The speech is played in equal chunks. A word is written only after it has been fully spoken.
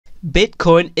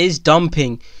Bitcoin is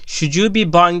dumping. Should you be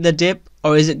buying the dip,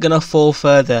 or is it gonna fall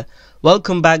further?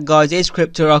 Welcome back guys, it's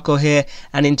cryptorocko here,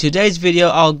 and in today's video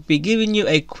I'll be giving you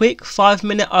a quick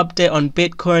 5-minute update on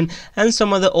Bitcoin and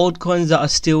some of the altcoins that are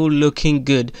still looking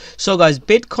good. So guys,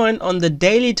 Bitcoin on the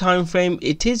daily time frame,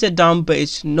 it is a dump, but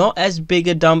it's not as big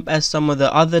a dump as some of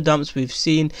the other dumps we've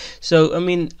seen. So I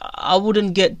mean, I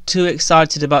wouldn't get too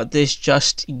excited about this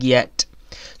just yet.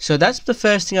 So that's the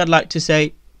first thing I'd like to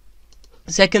say.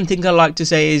 Second thing I like to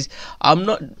say is I'm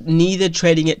not neither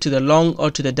trading it to the long or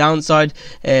to the downside.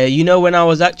 You know, when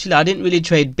I didn't really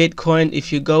trade Bitcoin.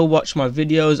 If you go watch my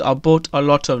videos, I bought a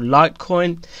lot of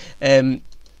Litecoin.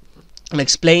 I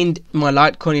explained my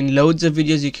Litecoin in loads of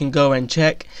videos you can go and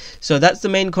check. So that's the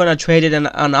main coin I traded, and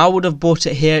I would have bought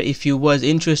it here if you was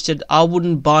interested. I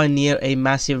wouldn't buy near a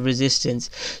massive resistance.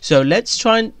 So let's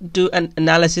try and do an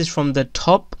analysis from the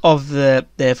top of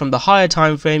from the higher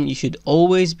time frame. You should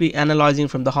always be analyzing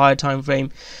from the higher time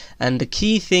frame. And the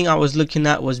key thing I was looking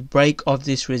at was break of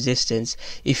this resistance.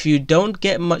 If you don't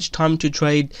get much time to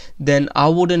trade, then I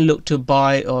wouldn't look to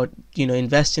buy or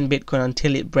invest in Bitcoin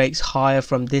until it breaks higher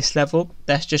from this level.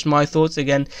 That's just my thoughts.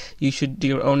 Again, you should do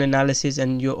your own analysis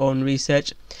and your own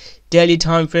research. Daily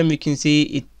time frame, you can see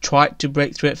it tried to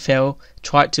break through, it fell,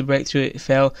 tried to break through, it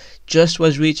fell, just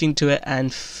was reaching to it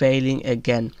and failing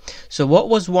again. So what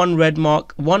was one red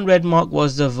mark? One red mark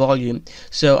was the volume.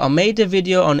 So I made a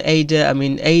video on ADA. I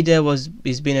mean, ADA has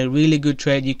been a really good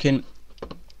trade. You can,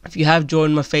 if you have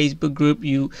joined my Facebook group,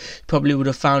 you probably would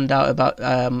have found out about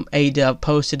ADA. I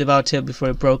posted about it before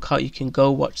it broke out. You can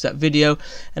go watch that video.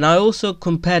 And I also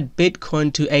compared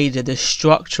Bitcoin to ADA, the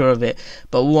structure of it.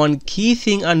 But one key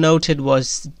thing I noted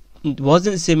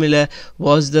wasn't similar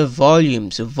was the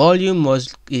volume. So volume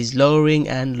is lowering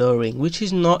and lowering, which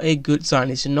is not a good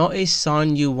sign. It's not a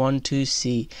sign you want to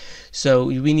see. So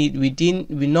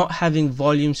we're not having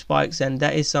volume spikes, and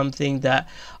that is something that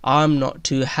I'm not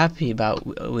too happy about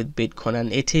with Bitcoin,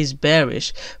 and it is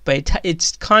bearish, but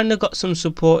it's kind of got some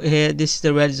support here. This is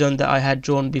the red zone that I had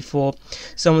drawn before.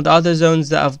 Some of the other zones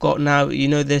that I've got now,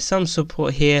 there's some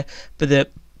support here, but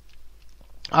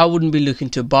I wouldn't be looking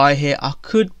to buy here. I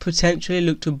could potentially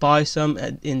look to buy some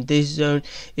in this zone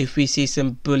if we see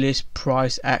some bullish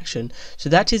price action. So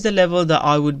that is the level that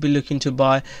I would be looking to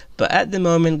buy. But at the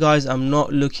moment, guys, I'm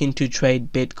not looking to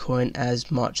trade Bitcoin as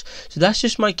much. So that's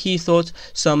just my key thoughts.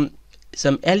 Some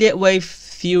Elliott wave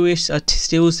theorists are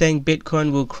still saying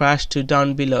Bitcoin will crash to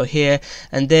down below here,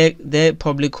 and they're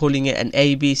probably calling it an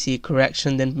ABC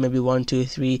correction, then maybe 1 2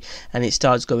 3 and it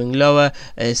starts going lower.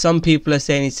 Some people are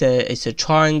saying it's a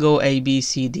triangle, A B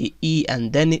C D E,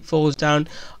 and then it falls down.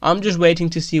 I'm just waiting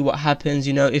to see what happens.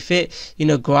 If it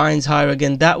grinds higher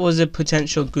again, that was a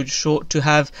potential good short to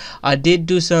have. I did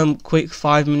do some quick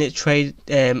 5-minute trade.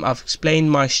 I've explained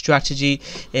my strategy.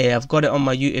 I've got it on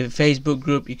my Facebook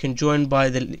group. You can join by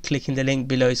clicking the link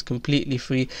below. Is completely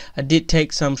free. I did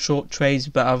take some short trades,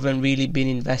 but I haven't really been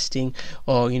investing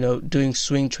or doing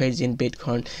swing trades in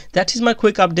Bitcoin. That is my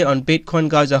quick update on Bitcoin,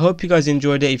 guys. I hope you guys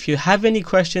enjoyed it. If you have any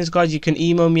questions, guys, you can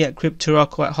email me at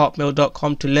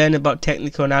cryptorocko@hotmail.com to learn about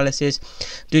technical analysis.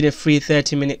 Doing a free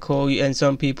 30-minute call, and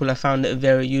some people have found it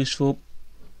very useful.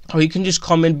 Or you can just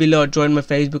comment below or join my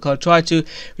Facebook. I'll try to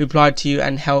reply to you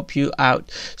and help you out.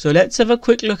 So let's have a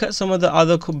quick look at some of the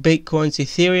other big coins.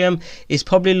 Ethereum is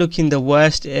probably looking the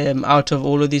worst out of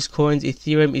all of these coins.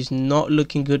 Ethereum is not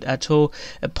looking good at all.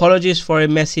 Apologies for a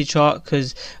messy chart,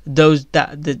 because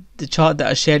the chart that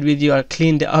I shared with you, I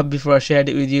cleaned it up before I shared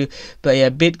it with you. But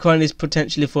yeah, Bitcoin is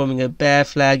potentially forming a bear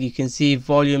flag. You can see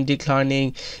volume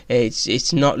declining.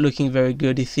 It's not looking very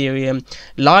good. Ethereum,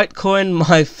 Litecoin,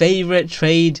 my favorite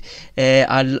trade.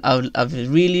 I've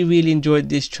really enjoyed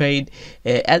this trade.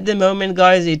 At the moment,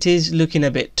 guys, it is looking a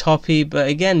bit toppy, but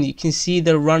again, you can see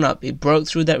the run up. It broke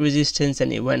through that resistance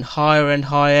and it went higher and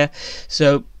higher.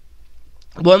 So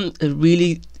one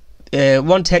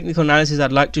technical analysis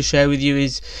I'd like to share with you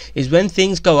is when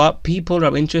things go up, people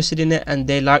are interested in it and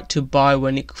they like to buy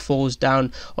when it falls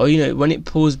down, or when it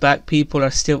pulls back, people are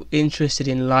still interested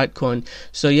in Litecoin.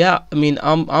 So yeah, I mean,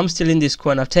 I'm still in this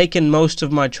coin. I've taken most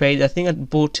of my trades. I think I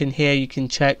bought in here. You can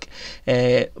check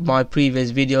my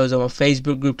previous videos on my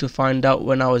Facebook group to find out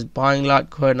when I was buying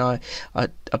Litecoin. I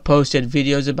posted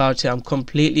videos about it. I'm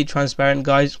completely transparent,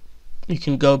 guys. You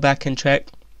can go back and check.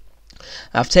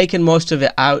 I've taken most of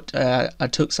it out. I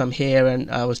took some here and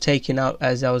I was taking out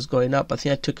as I was going up. I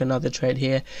think I took another trade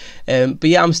here, but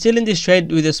yeah, I'm still in this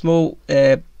trade with a small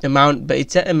amount, but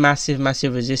it's at a massive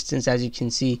resistance, as you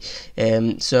can see.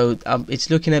 So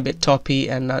it's looking a bit toppy,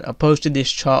 and I posted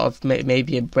this chart of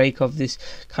maybe a break of this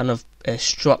kind of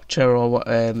structure or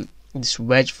this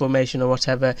wedge formation or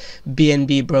whatever.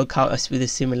 BNB broke out us with a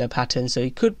similar pattern, so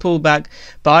it could pull back,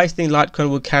 but I think Litecoin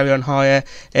will carry on higher.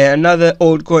 Another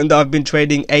altcoin that I've been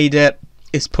trading, ADA,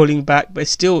 is pulling back, but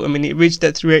still, I mean, it reached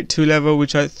that 382 level,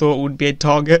 which I thought would be a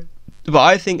target. But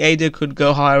I think ADA could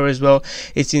go higher as well.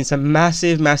 It's seen some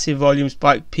massive volume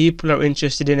spike. People are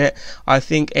interested in it. I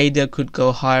think ADA could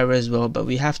go higher as well, but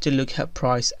we have to look at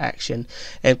price action.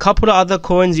 A couple of other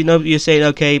coins, you know, you're saying,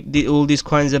 okay, all these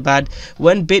coins are bad.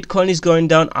 When Bitcoin is going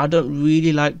down, I don't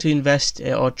really like to invest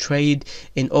or trade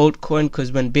in altcoin,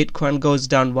 because when Bitcoin goes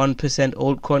down 1%,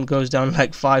 altcoin goes down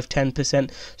like 5-10%.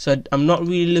 So I'm not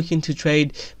really looking to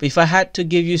trade. But if I had to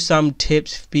give you some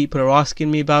tips, if people are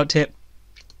asking me about it,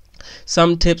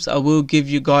 some tips I will give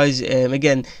you guys.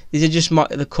 Again, these are just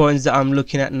the coins that I'm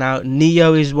looking at now.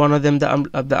 Neo is one of them that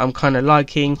I'm kind of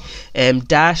liking.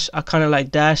 Dash, I kind of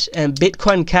like Dash.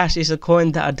 Bitcoin Cash is a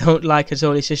coin that I don't like at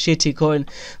all. It's a shitty coin,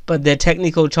 but their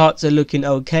technical charts are looking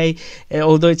okay,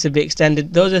 although it's a bit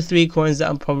extended. Those are 3 coins that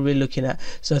I'm probably looking at.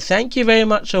 So thank you very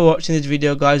much for watching this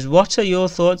video, guys. What are your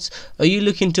thoughts? Are you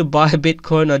looking to buy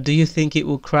Bitcoin, or do you think it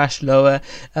will crash lower?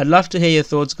 I'd love to hear your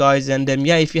thoughts, guys. And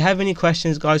yeah, if you have any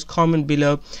questions, guys, comment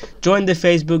below. Join the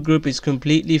Facebook group. It's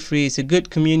completely free. It's a good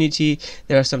community.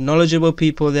 There are some knowledgeable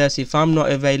people there, so if I'm not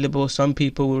available, some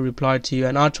people will reply to you,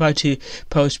 and I'll try to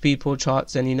post people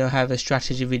charts and, you know, have a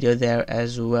strategy video there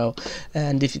as well.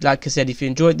 And if, like I said, if you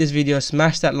enjoyed this video,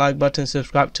 smash that like button,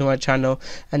 subscribe to my channel,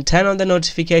 and turn on the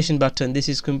notification button. This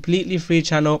is completely free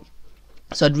channel,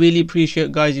 so I'd really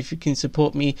appreciate, guys, if you can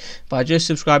support me by just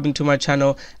subscribing to my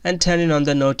channel and turning on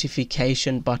the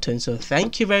notification button. So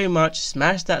thank you very much.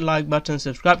 Smash that like button,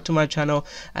 subscribe to my channel,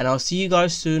 and I'll see you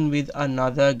guys soon with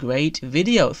another great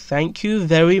video. Thank you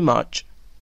very much.